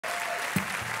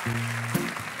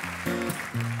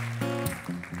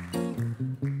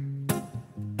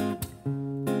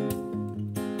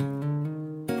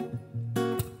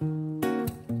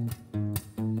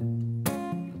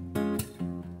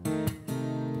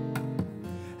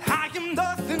I'm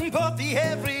nothing but the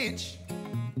average.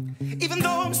 Even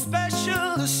though I'm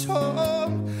special as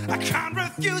home, I can't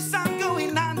refuse, I'm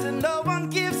going under. No one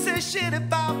gives a shit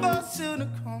about what's soon to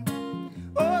come,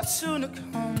 what's soon to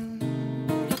come.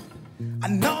 I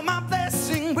know my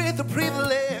blessing with the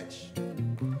privilege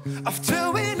of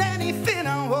doing anything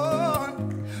I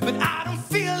want, but I don't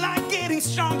feel like getting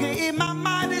stronger. In my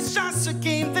mind it's just a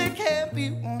game that can't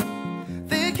be won,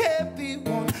 that can't be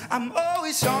won. I'm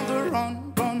always on the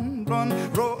run, run, run,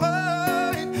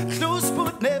 run. Close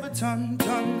but never done,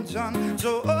 done, done.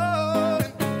 So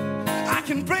I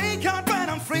can break out when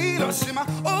I'm free, lost in my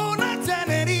own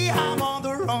identity. I'm on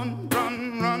the run,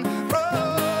 run, run,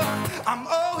 run. I'm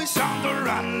always on the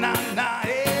run, na, na,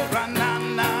 eh, run, na,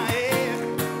 na, eh.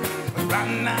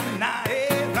 Run, na, na,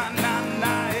 eh, run, na,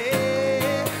 na,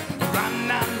 eh. Run,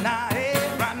 na, na,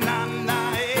 eh, run, na, na,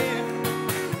 eh.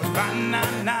 Run, na,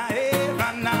 na, eh,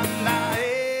 run, na, na,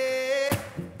 eh.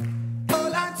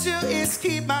 All I do is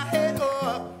keep my head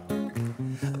up,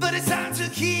 but it's hard to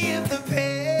keep the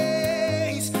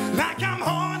pace. Like I'm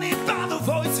haunted by the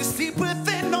voices deep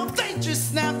within. No, they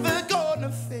just never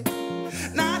gonna fade,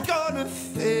 not gonna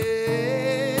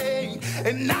fade.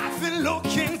 And I've been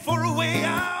looking for a way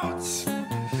out.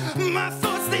 My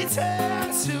thoughts, they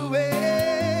turn to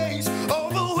waste.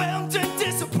 Overwhelmed and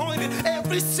disappointed.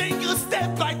 Every single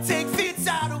step I take feels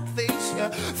out of place, yeah,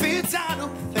 feels out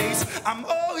of place. I'm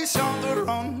always on the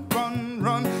run, run,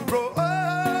 run,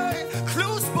 run.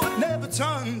 Close but never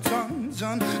turn, turn,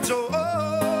 turn. So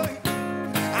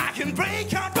I can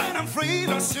break out when I'm free,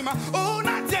 lost in my own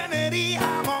identity.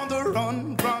 I'm on the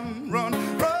run, run, run,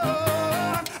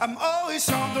 run. I'm always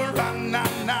on the run, na,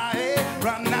 na, eh,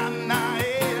 run, na, na,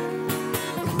 eh.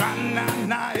 Run, na,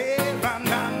 na, eh, run,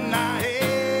 na, na,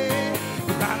 eh.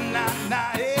 Run, na, na,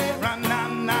 eh, run, na,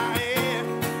 na, eh.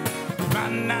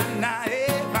 Run, na, na,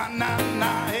 eh, run, na,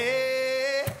 na,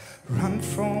 eh. Run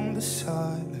from the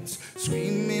silence,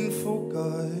 screaming for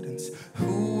guidance.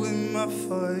 Who am I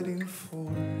fighting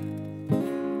for?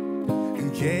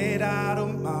 And get out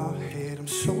of my head, I'm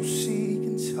so sick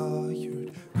and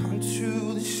tired. Can't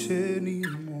do this anymore.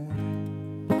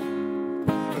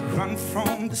 Run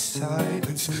from the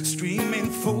silence, screaming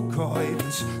for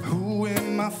guidance. Who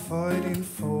am I fighting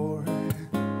for?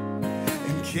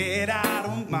 And get out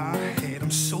of my head,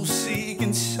 I'm so sick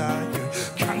and tired.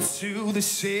 Can't do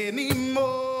this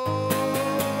anymore.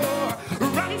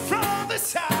 Run from the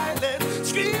silence,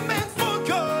 screaming for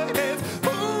guidance.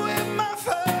 Who am I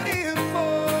fighting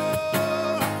for?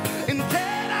 And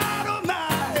get out of my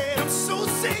head, I'm so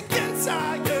sick and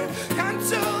tired. Can't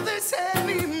do this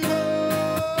anymore.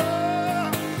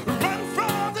 Run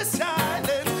from the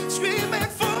silence, screaming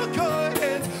for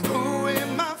guidance. Who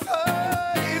am I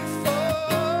fighting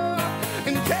for?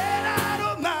 And get out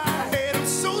of my head, I'm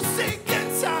so sick and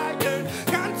tired.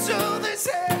 Can't do this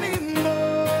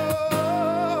anymore.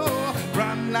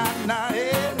 Run, na, na,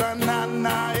 eh, run, na,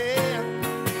 na, eh.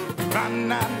 Run,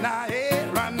 na, na, eh,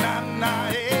 run, na, na,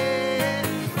 eh.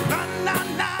 Run, na,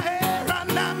 na, eh, run,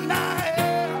 na, na,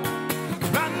 eh.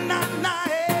 Run, na, na,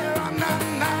 eh, run, na,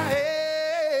 na,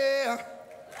 eh.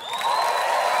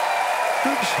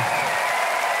 Dankeschön.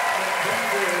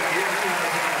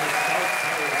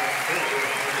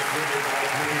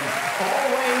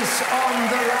 Always on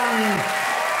the run.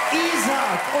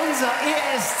 Isaak, unser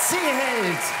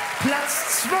ESC-Held. Platz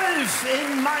 12 in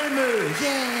Malmö.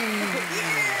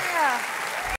 Yay!